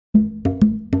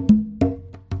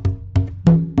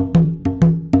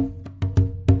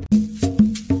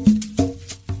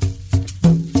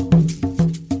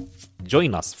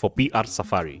Join us for PR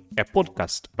Safari, a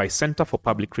podcast by Center for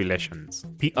Public Relations.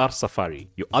 PR Safari,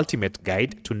 your ultimate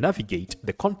guide to navigate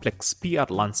the complex PR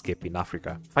landscape in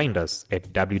Africa. Find us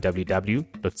at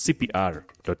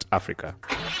www.cpr.africa.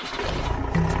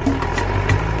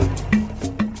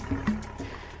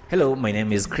 Hello, my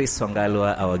name is Chris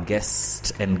Wangalwa. Our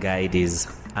guest and guide is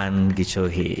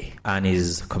Gichuhi. Anne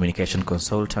is communication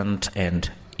consultant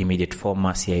and immediate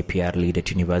former CIPR lead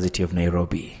at University of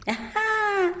Nairobi.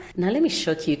 Now let me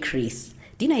shock you, Chris.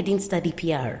 I didn't study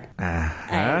PR.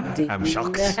 I'm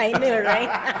shocked. I know, right?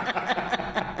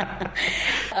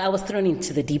 I was thrown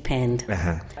into the deep end.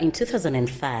 In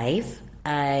 2005,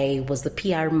 I was the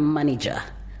PR manager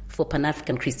for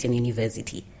Pan-African Christian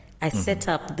University. I set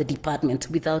up the department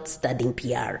without studying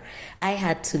PR. I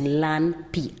had to learn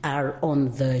PR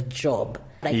on the job.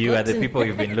 You are the people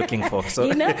you've been looking for. So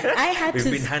I had we've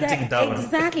been hunting down.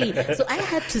 Exactly. So I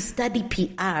had to study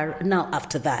PR now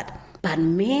after that. But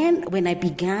man, when I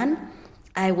began,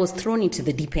 I was thrown into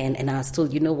the deep end and I was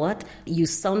told, you know what? You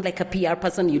sound like a PR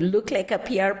person. You look like a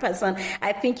PR person.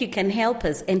 I think you can help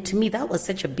us. And to me, that was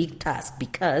such a big task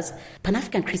because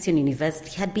Pan-African Christian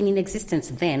University had been in existence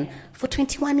then for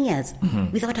 21 years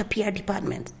without a PR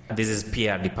department. This is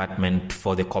PR department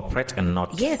for the corporate and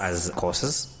not as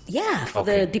courses? Yeah, for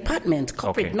the department,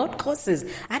 corporate, not courses.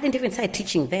 I hadn't even started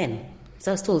teaching then.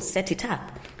 So I was told, set it up.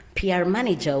 PR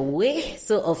manager way.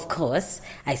 So, of course,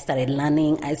 I started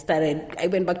learning. I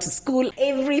went back to school,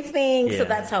 everything. Yeah. So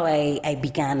that's how I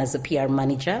began as a PR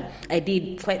manager. I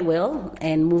did quite well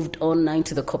and moved on now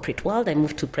into the corporate world. I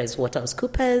moved to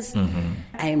PricewaterhouseCoopers.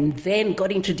 I then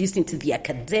got introduced into the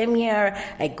academia.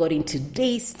 I got into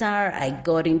Daystar. I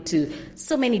got into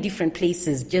so many different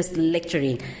places just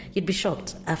lecturing. You'd be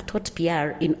shocked. I've taught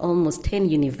PR in almost 10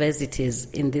 universities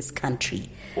in this country.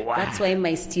 Wow. That's why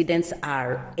my students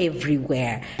are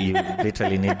everywhere. You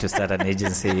literally need to start an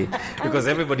agency because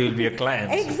everybody will be a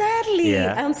client. Exactly.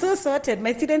 Yeah. I'm so sorted.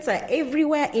 My students are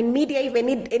everywhere in media. If I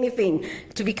need anything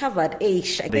to be covered,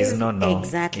 there's no.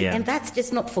 Exactly. Yeah. And that's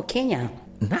just not for Kenya.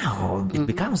 Now, it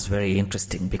becomes very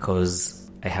interesting because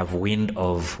I have wind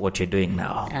of what you're doing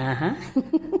now.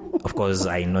 Of course,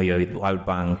 I know you're with World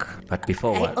Bank, but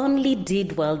before I only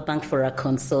did World Bank for a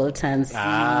consultancy.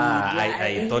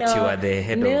 I thought you were the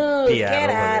head of PR. Get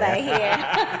out of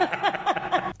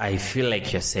here. I feel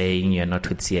like you're saying you're not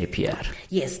with CIPR.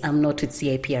 Yes, I'm not with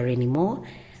CIPR anymore.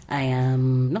 I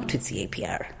am not with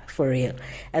CIPR, for real.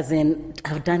 As in,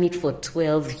 I've done it for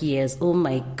 12 years. Oh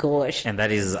my gosh. And that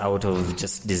is out of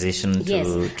just decision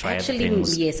to try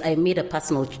things? Yes, I made a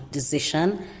personal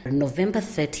decision. November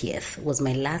 30th was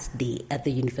my last day at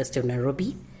the University of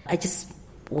Nairobi. I just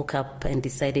woke up and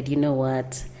decided, you know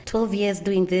what? 12 years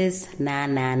doing this?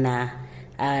 Nah.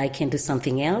 I can do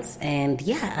something else. And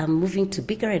I'm moving to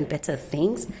bigger and better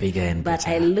things. But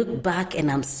I look back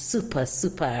and I'm super,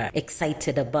 super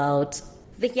excited about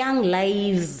the young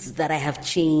lives that I have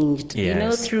changed,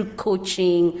 through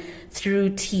coaching,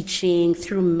 through teaching,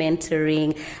 through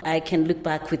mentoring. I can look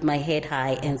back with my head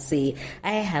high and say,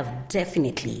 I have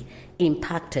definitely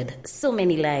impacted so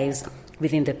many lives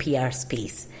within the PR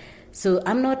space. So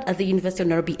I'm not at the University of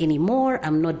Nairobi anymore.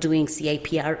 I'm not doing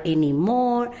CIPR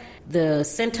anymore. The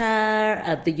center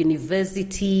at the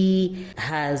university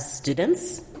has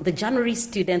students. The January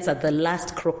students are the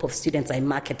last crop of students I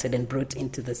marketed and brought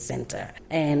into the center.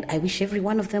 And I wish every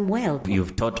one of them well.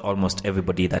 You've taught almost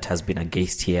everybody that has been a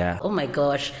guest here. Oh my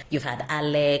gosh. You've had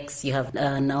Alex, you have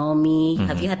Naomi.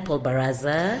 Have you had Paul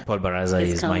Baraza? Paul Baraza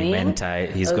is my mentor.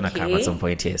 He's going to come at some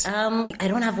point, yes. I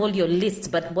don't have all your lists,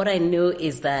 but what I know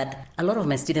is that a lot of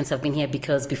my students have been here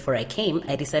because before I came,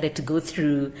 I decided to go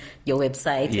through your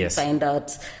website and find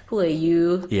out who are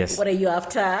you, what are you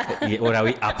after, what are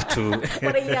we up to,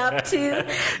 what are you up to.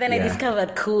 Then I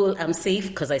discovered, cool, I'm safe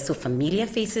because I saw familiar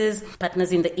faces,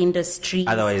 partners in the industry.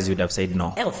 Otherwise, you'd have said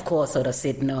no. Of course, I would have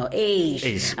said no.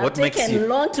 I've taken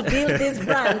long to build this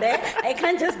brand. I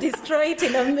can't just destroy it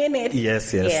in a minute.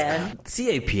 Yes. Yeah.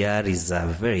 CIPR is a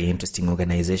very interesting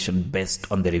organization based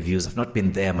on the reviews. I've not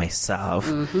been there myself.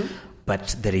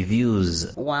 But the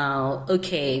reviews... Wow.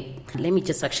 Okay. Let me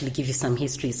just actually give you some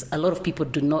histories. A lot of people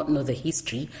do not know the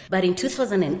history. But in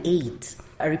 2008,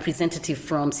 a representative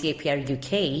from CIPR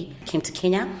UK came to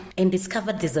Kenya and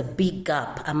discovered there's a big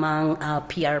gap among our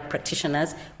PR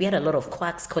practitioners. We had a lot of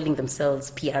quacks calling themselves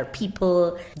PR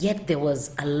people, yet there was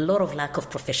a lot of lack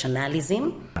of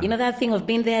professionalism. You know that thing of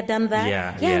being there, done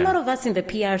that? Yeah. A lot of us in the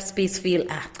PR space feel,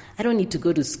 I don't need to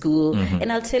go to school.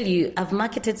 And I'll tell you, I've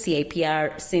marketed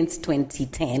CIPR since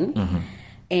 2010.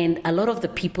 And a lot of the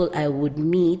people I would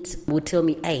meet would tell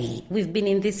me, hey, we've been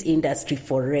in this industry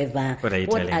forever. What are you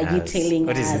telling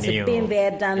What us? is new? Been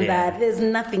there, done that. There's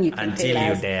nothing you can Until tell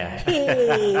you're us. there.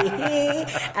 Hey.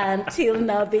 Until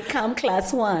now they come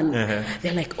class one.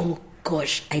 They're like, oh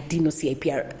gosh, I didn't know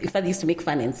CIPR. In fact, they used to make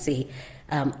fun and say,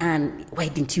 Anne, why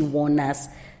didn't you warn us?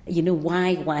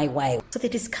 Why? So they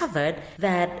discovered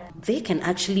that they can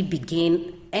actually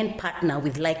begin and partner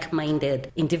with like-minded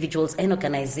individuals and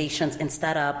organizations and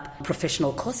start up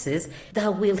professional courses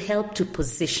that will help to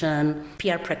position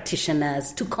PR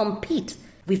practitioners to compete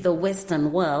with the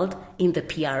Western world in the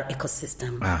PR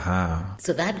ecosystem.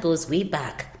 So that goes way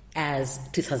back as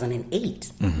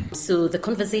 2008. So the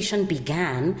conversation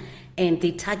began, and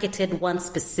they targeted one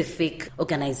specific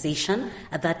organization,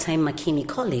 at that time McKinney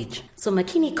College. So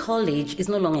McKinney College is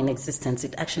no longer in existence.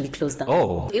 It actually closed down.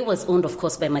 Oh. It was owned, of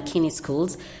course, by McKinney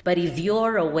Schools. But if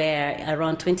you're aware,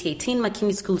 around 2018,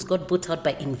 McKinney Schools got bought out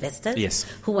by investors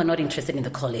who were not interested in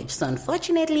the college. So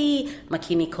unfortunately,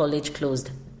 McKinney College closed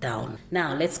down.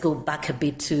 Now, let's go back a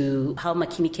bit to how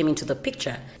McKinney came into the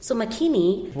picture. So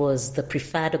McKinney was the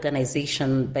preferred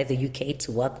organization by the UK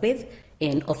to work with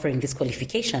in offering this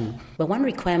qualification. But one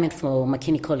requirement for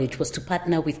McKinney College was to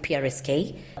partner with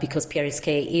PRSK, because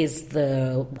PRSK is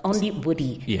the only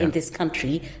body in this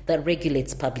country that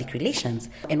regulates public relations.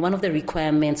 And one of the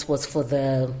requirements was for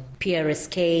the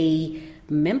PRSK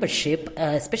membership,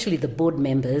 especially the board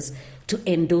members, to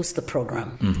endorse the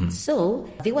program. So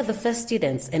they were the first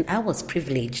students, and I was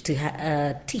privileged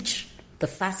to teach the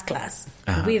first class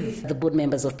with the board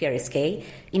members of PRSK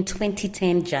in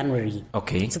 2010 January.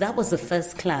 Okay. So that was the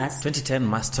first class. 2010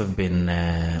 must have been,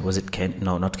 was it Kent?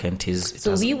 No, not Kentis.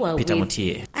 So we were Peter with,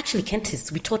 Motier. Actually,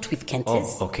 Kentis. We taught with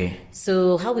Kentis. Oh, okay.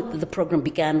 So how the program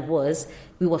began was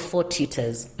we were 4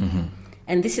 tutors.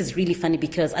 And this is really funny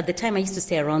because at the time I used to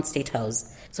stay around State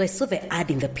House. So I saw the ad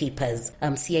in the papers,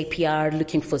 CIPR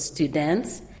looking for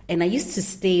students. And I used to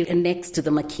stay next to the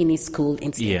McKinney School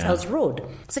in State House Road.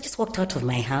 So I just walked out of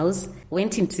my house,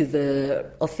 went into the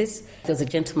office. There was a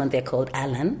gentleman there called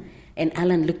Alan. And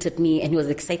Alan looked at me and he was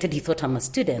excited. He thought I'm a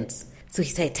student. So he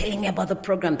started telling me about the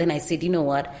program. Then I said, you know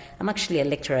what? I'm actually a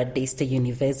lecturer at Daystar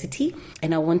University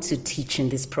and I want to teach in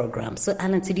this program. So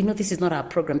Alan said, this is not our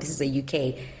program. This is a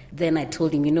UK. Then I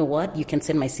told him, you know what? You can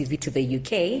send my CV to the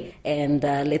UK and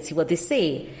let's see what they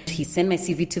say. He sent my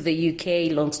CV to the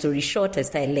UK. Long story short, I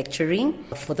started lecturing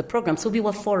for the program. So we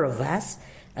were 4 of us.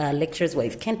 Lecturers were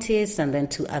with Kentis and then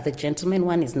 2 other gentlemen.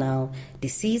 One is now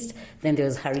deceased. Then there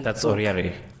was Harry. That's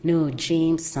Oriari. No,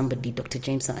 Dr.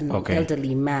 James, an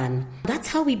elderly man. That's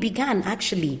how we began,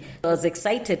 actually. I was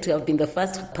excited to have been the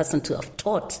first person to have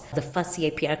taught the first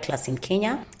CIPR class in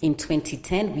Kenya in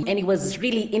 2010. And it was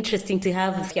really interesting to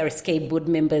have PRSK board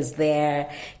members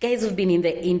there, guys who've been in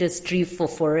the industry for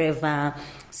forever.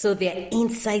 So their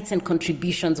insights and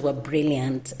contributions were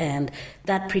brilliant, and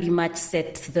that pretty much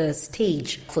set the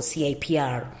stage for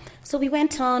CIPR. So we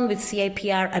went on with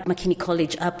CIPR at McKinney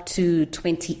College up to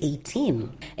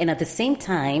 2018. And at the same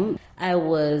time, I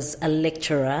was a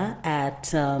lecturer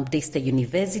at Daystar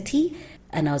University,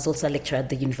 and I was also a lecturer at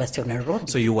the University of Nairobi.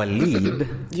 So you were lead?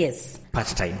 Yes.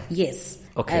 Part-time? Yes.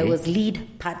 Okay. I was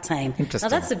lead part-time. Interesting.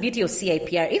 Now, that's the beauty of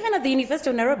CIPR. Even at the University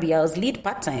of Nairobi, I was lead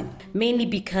part-time, mainly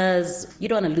because you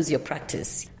don't want to lose your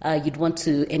practice. You'd want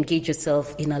to engage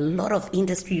yourself in a lot of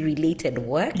industry-related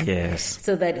work. Yes.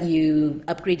 So that you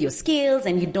upgrade your skills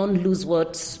and you don't lose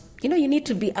what... you need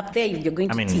to be up there if you're going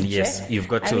to teach. Yes, you've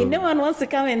got to... no one wants to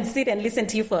come and sit and listen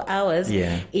to you for hours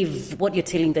if what you're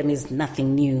telling them is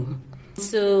nothing new.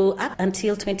 So up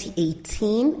until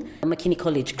 2018, McKinney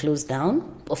College closed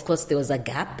down. Of course, there was a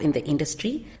gap in the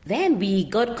industry. Then we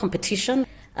got competition.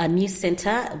 A new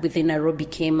center within Nairobi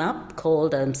came up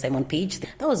called Simon Page.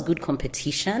 That was good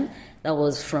competition. That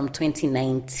was from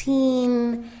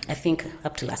 2019, I think,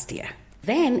 up to last year.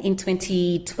 Then in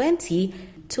 2020,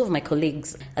 2 of my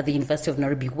colleagues at the University of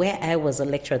Nairobi, where I was a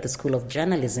lecturer at the School of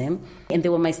Journalism, and they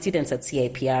were my students at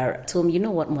CIPR, told me, you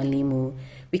know what, Mwalimu,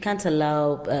 we can't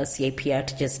allow CIPR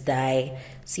to just die.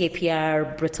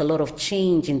 CIPR brought a lot of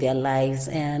change in their lives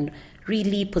and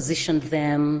really positioned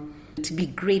them to be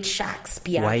great sharks,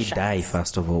 PR Why sharks. die,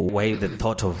 first of all? Why the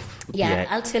thought of...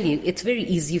 I'll tell you, it's very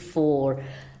easy for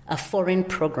a foreign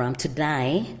program to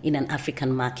die in an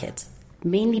African market,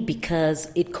 mainly because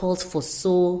it calls for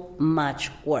so much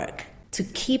work. to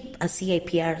keep a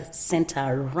CIPR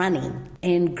center running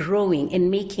and growing and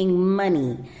making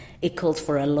money, it calls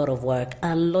for a lot of work,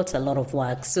 a lot of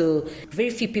work. So very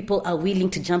few people are willing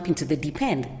to jump into the deep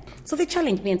end. So they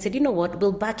challenged me and said, you know what,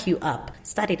 we'll back you up.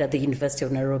 Started at the University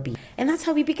of Nairobi. And that's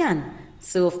how we began.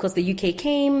 So, of course, the UK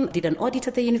came, did an audit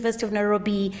at the University of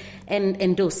Nairobi, and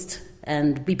endorsed.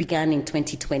 And we began in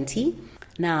 2020.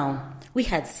 Now, we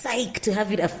had to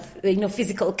have it,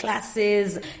 physical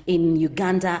classes in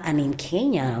Uganda and in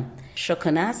Kenya. Shock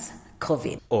on us,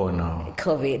 COVID. Oh, no.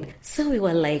 COVID. So we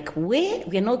were like,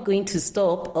 we're not going to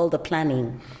stop all the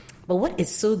planning. But what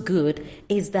is so good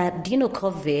is that,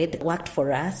 COVID worked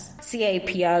for us.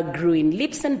 CIPR grew in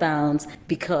leaps and bounds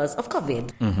because of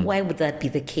COVID. Mm-hmm. Why would that be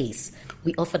the case?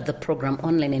 We offered the program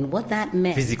online, and what that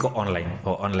meant... Physical online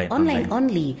or online? Online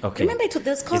only. Okay. Remember,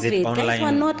 there's COVID. Guys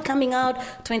were not coming out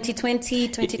 2020,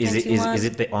 2021. Is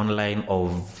it the online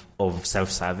of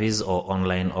self-service or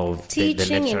online of teaching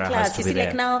the lecturer in class? has to you be see, there?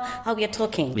 like now how we are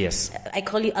talking. Yes. I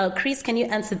call you, Chris, can you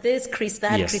answer this? Chris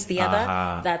that, yes. Chris the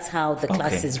other. That's how the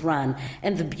classes run.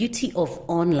 And the beauty of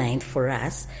online for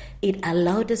us, it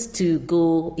allowed us to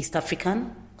go East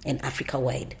African and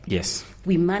Africa-wide. Yes.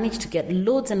 We managed to get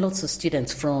loads and lots of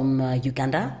students from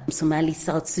Uganda, Somalia,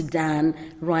 South Sudan,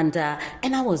 Rwanda,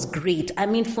 and that was great. I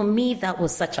mean, for me, that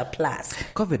was such a plus.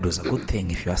 COVID was a good thing,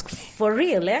 if you ask me. For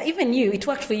real, eh? Even you, it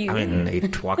worked for you. I mean,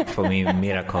 it worked for me,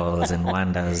 miracles and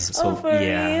wonders. So, for real?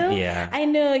 Yeah. I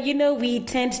know, we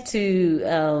tend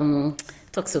to...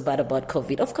 talk so bad about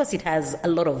COVID. Of course, it has a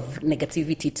lot of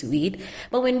negativity to it.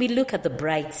 But when we look at the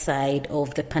bright side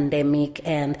of the pandemic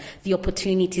and the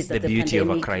opportunities that the beauty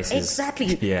pandemic... of a crisis.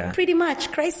 Exactly. Yeah. Pretty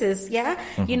much crisis, yeah?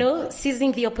 Mm-hmm.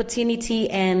 Seizing the opportunity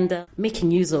and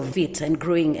making use of it and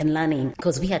growing and learning,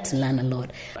 because we had to learn a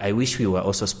lot. I wish we were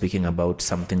also speaking about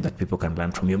something that people can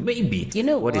learn from you. Maybe. You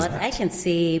know what? Is that? I can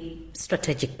say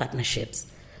strategic partnerships.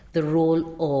 The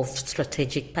role of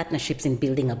strategic partnerships in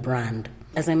building a brand.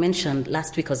 As I mentioned,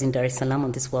 last week I was in Dar es Salaam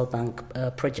on this World Bank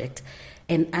project,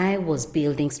 and I was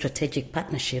building strategic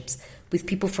partnerships with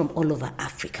people from all over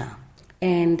Africa.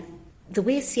 And the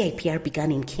way CIPR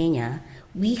began in Kenya,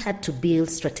 we had to build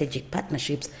strategic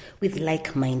partnerships with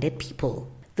like-minded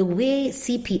people. The way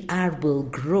CPR will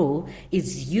grow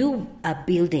is you are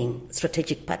building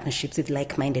strategic partnerships with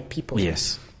like-minded people.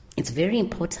 Yes. It's very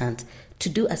important to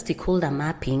do a stakeholder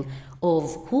mapping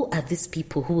of who are these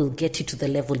people who will get you to the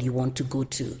level you want to go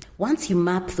to. Once you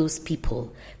map those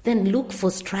people, then look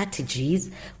for strategies.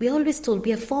 We're always told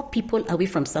we are 4 people away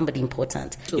from somebody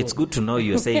important. So, it's good to know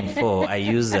you're saying 4. I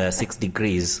use 6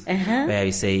 degrees, where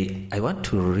I say, I want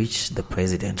to reach the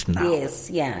president now. Yes,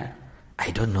 yeah.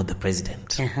 I don't know the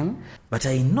president. But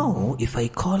I know if I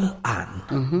call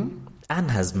Anne, Anne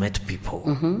has met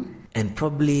people. And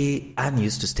probably Anne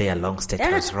used to stay along State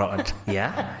House Road.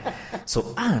 Yeah?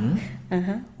 So Anne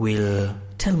will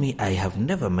tell me, I have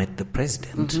never met the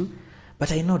president,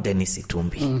 but I know Dennis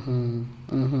Itumbi.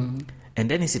 And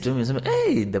Dennis Itumbi said,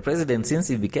 hey, the president, since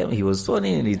he was sworn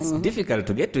in, it's difficult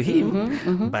to get to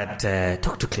him. But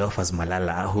talk to Cleophas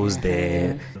Malala, who's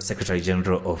the Secretary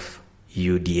General of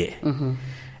UDA.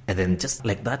 And then just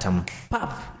like that,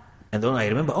 pop. And then I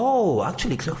remember,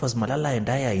 actually, Cleophas Malala and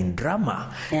I are in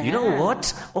drama. You know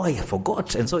what? I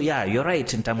forgot. And so, yeah, you're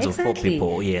right in terms of 4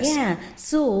 people. Yes. Yeah.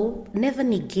 So never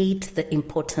negate the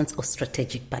importance of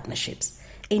strategic partnerships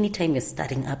anytime you're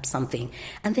starting up something.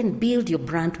 And then build your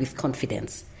brand with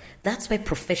confidence. That's why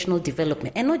professional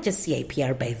development, and not just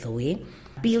CIPR, by the way,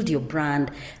 build your brand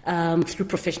through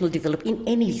professional development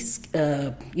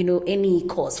in any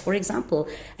course. For example,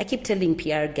 I keep telling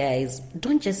PR guys,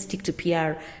 don't just stick to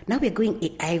PR. Now we're going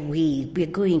AI way. We're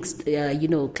going,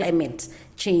 climate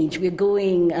change. We're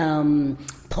going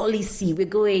policy. We're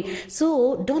going.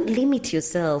 So don't limit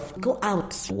yourself. Go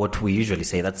out. What we usually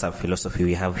say, that's our philosophy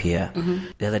we have here.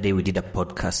 The other day we did a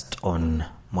podcast on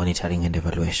monitoring and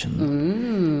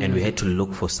evaluation. And we had to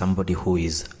look for somebody who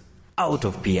is out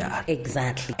of PR.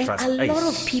 Exactly. And a lot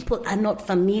of people are not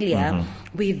familiar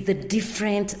with the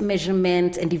different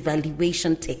measurement and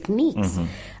evaluation techniques.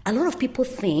 A lot of people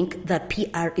think that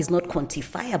PR is not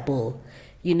quantifiable.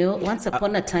 Once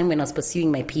upon a time when I was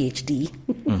pursuing my PhD,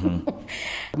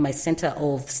 my center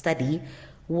of study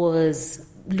was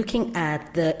looking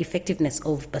at the effectiveness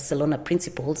of Barcelona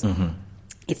principles,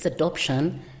 its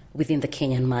adoption within the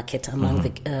Kenyan market among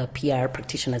the PR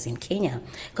practitioners in Kenya,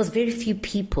 because very few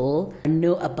people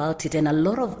know about it. And a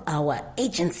lot of our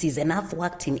agencies, and I've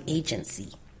worked in agency,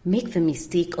 make the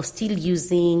mistake of still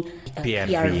using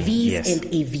PRVs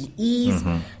and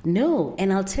AVEs. No.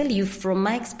 And I'll tell you from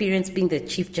my experience being the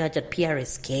chief judge at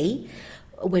PRSK,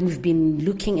 when we've been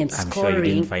looking and I'm scoring sure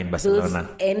you didn't find Barcelona.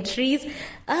 those entries,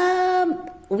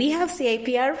 we have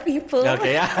CIPR people.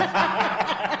 Okay.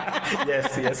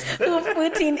 yes. who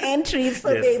put in entries,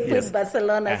 so Yes, they put yes.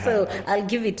 Barcelona. Uh-huh. So I'll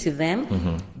give it to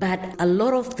them. But a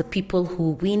lot of the people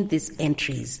who win these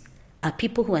entries are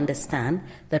people who understand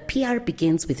that PR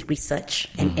begins with research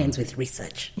and ends with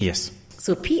research. Yes.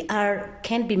 So PR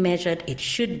can be measured, it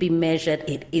should be measured,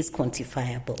 it is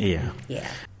quantifiable. Yeah.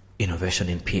 Innovation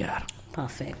in PR.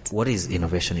 Perfect. What is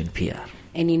innovation in PR?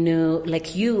 And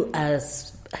like you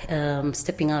as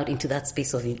stepping out into that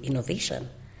space of innovation,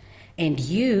 and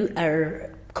you are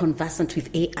conversant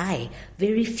with AI.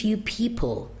 Very few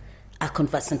people are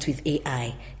conversant with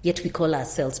AI, yet we call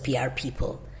ourselves PR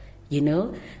people.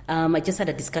 I just had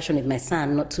a discussion with my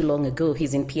son not too long ago.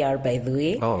 He's in PR, by the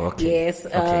way. Oh, okay. Yes,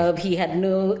 Okay. he had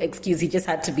no excuse. He just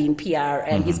had to be in PR,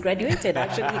 and he's graduated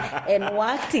actually and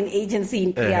worked in agency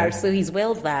in PR, so he's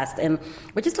well versed. And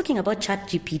we're just talking about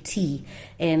ChatGPT,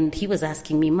 and he was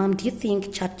asking me, "Mom, do you think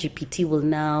ChatGPT will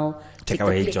now Take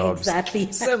away the jobs."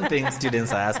 Exactly. Same thing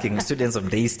students are asking. Students of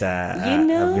Daystar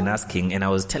have been asking, and I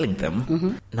was telling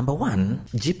them, number one,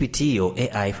 GPT or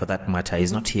AI for that matter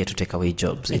is not here to take away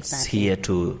jobs. It's here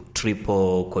to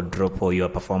triple, quadruple your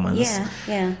performance.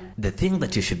 Yeah. The thing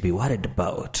that you should be worried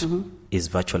about is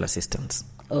virtual assistants.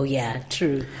 Oh, yeah,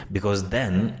 true. Because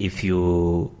then if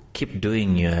you keep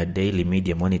doing your daily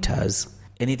media monitors,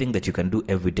 anything that you can do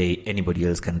every day, anybody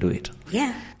else can do it.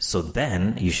 Yeah. So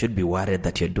then you should be worried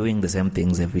that you're doing the same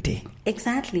things every day.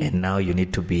 Exactly. And now you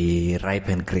need to be ripe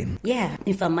and green. Yeah.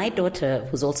 In fact, my daughter,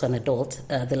 who's also an adult,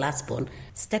 the last born,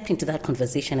 stepped into that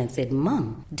conversation and said,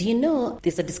 "Mom, do you know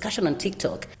there's a discussion on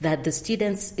TikTok that the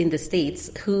students in the States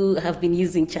who have been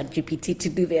using ChatGPT to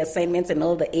do their assignments and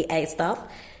all the AI stuff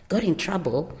got in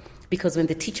trouble because when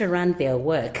the teacher ran their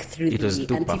work through It was the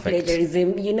too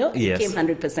anti-plagiarism, Yes. it became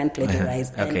 100%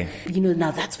 plagiarized." Okay. And,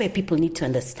 now that's where people need to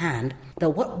understand that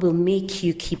what will make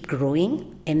you keep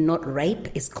growing and not ripe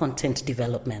is content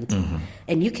development.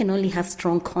 And you can only have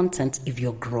strong content if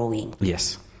you're growing.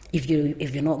 Yes. If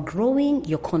you're not growing,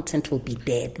 your content will be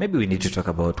dead. Maybe we need to talk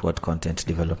about what content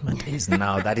development is.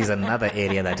 Now, that is another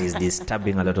area that is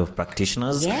disturbing a lot of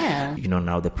practitioners. Yeah.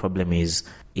 Now the problem is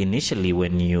initially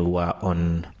when you were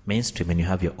on mainstream and you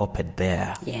have your op-ed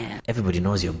there, everybody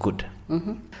knows you're good.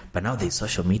 But now there's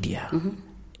social media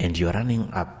and you're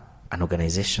running up an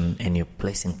organization and you're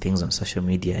placing things on social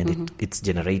media and it's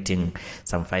generating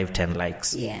some 5-10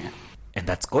 likes. Yeah. And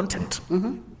that's content.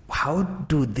 How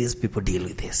do these people deal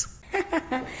with this?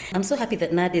 I'm so happy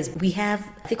that nowadays we have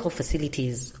what they call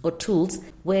facilities or tools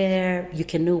where you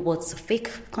can know what's fake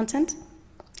content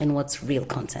and what's real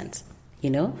content.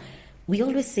 We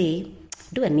always say,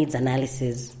 do a needs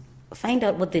analysis. Find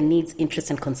out what the needs, interests,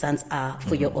 and concerns are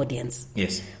for your audience.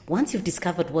 Yes. Once you've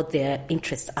discovered what their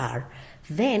interests are,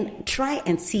 then try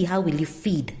and see how will you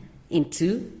feed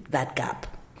into that gap.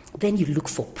 Then you look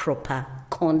for proper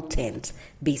content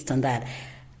based on that.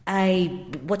 I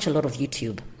watch a lot of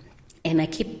YouTube, and I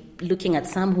keep looking at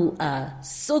some who are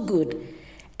so good.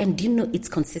 And do you know it's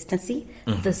consistency?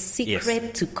 The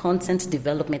secret to content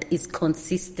development is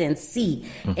consistency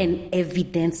and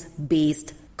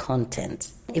evidence-based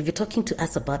content. If you're talking to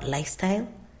us about lifestyle,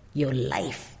 your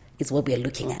life is what we are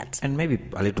looking at. And maybe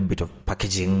a little bit of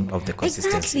packaging of the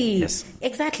consistency. Exactly. Yes.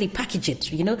 Exactly. Package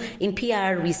it. In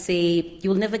PR, we say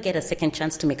you'll never get a second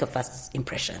chance to make a first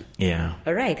impression. Yeah.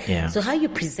 All right. Yeah. So how you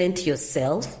present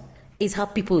yourself is how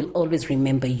people will always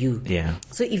remember you. Yeah.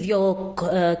 So if your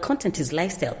content is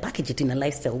lifestyle, package it in a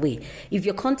lifestyle way. If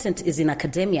your content is in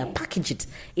academia, package it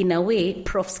in a way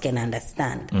profs can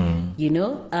understand.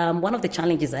 One of the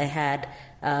challenges I had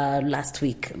last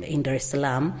week in Dar es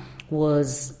Salaam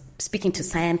was speaking to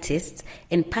scientists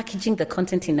and packaging the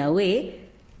content in a way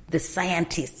the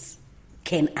scientists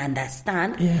can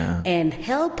understand and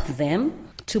help them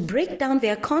to break down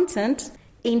their content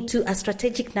into a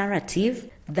strategic narrative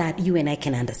that you and I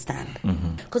can understand.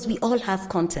 Because we all have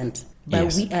content,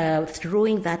 but we are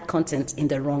throwing that content in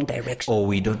the wrong direction. Or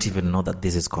we don't even know that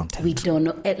this is content. We don't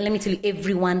know. Let me tell you,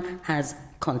 everyone has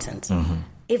content.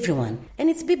 Everyone. And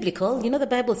it's biblical. The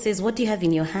Bible says, what do you have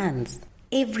in your hands?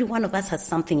 Every one of us has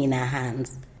something in our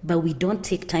hands, but we don't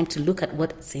take time to look at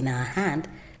what's in our hand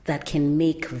that can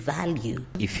make value.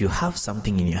 If you have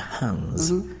something in your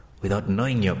hands without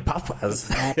knowing your purpose,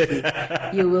 Exactly.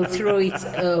 You will throw it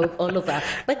all over.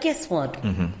 But guess what?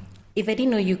 If I didn't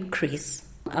know you, Chris,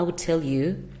 I would tell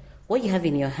you what you have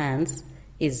in your hands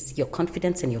is your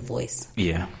confidence and your voice.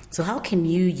 Yeah. So how can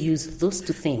you use those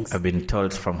two things? I've been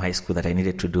told from high school that I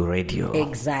needed to do radio.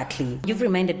 Exactly. You've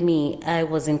reminded me, I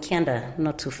was in Kianda,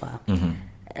 not too far,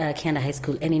 Kianda High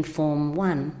School, and in Form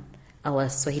 1, our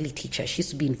Swahili teacher. She used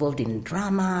to be involved in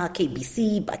drama,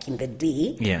 KBC back in the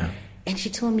day. Yeah. And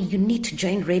she told me, you need to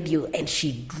join radio. And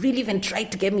she really even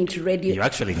tried to get me into radio. You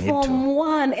actually need Form to.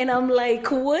 one. And I'm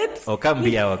like, what? Or come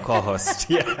be our co-host.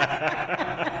 Yeah.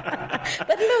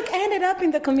 But look, I ended up in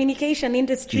the communication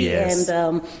industry. Yes.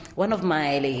 And one of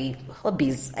my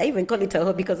hobbies, I even call it a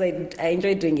hobby because I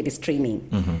enjoy doing it, is training.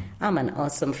 Mm-hmm. I'm an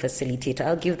awesome facilitator.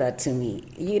 I'll give that to me,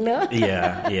 you know?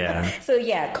 Yeah. So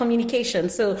yeah, communication.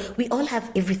 So we all have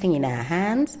everything in our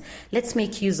hands. Let's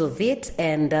make use of it,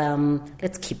 and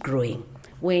let's keep growing.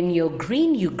 When you're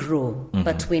green, you grow.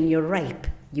 But when you're ripe,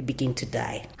 you begin to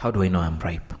die. How do I know I'm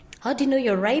ripe? How do you know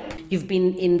you're ripe? You've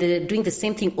been doing the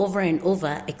same thing over and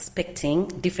over, expecting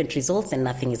different results, and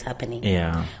nothing is happening.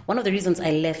 Yeah. One of the reasons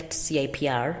I left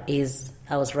CIPR is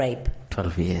I was ripe.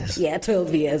 12 years. Yeah,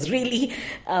 12 years. Really,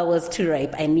 I was too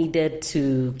ripe. I needed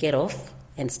to get off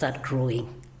and start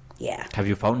growing. Yeah. Have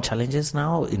you found challenges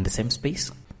now in the same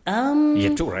space?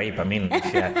 You're too ripe. I mean,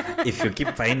 if you keep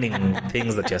finding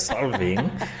things that you're solving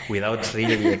without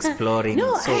really exploring.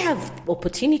 No, I have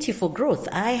opportunity for growth.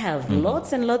 I have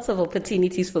lots and lots of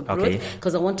opportunities for growth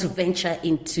because I want to venture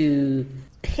into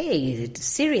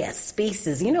serious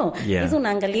spaces, you know. Yeah.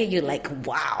 You're like,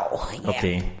 wow. Yeah.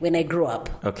 Okay. When I grow up.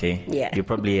 Okay. Yeah. You're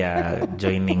probably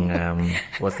joining,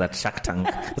 what's that, Shark Tank?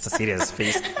 That's a serious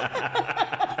space.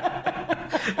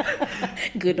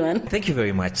 Good one. Thank you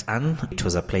very much, Anne. It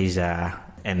was a pleasure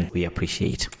and we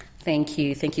appreciate. Thank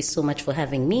you. Thank you so much for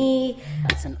having me.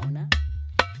 It's an honor.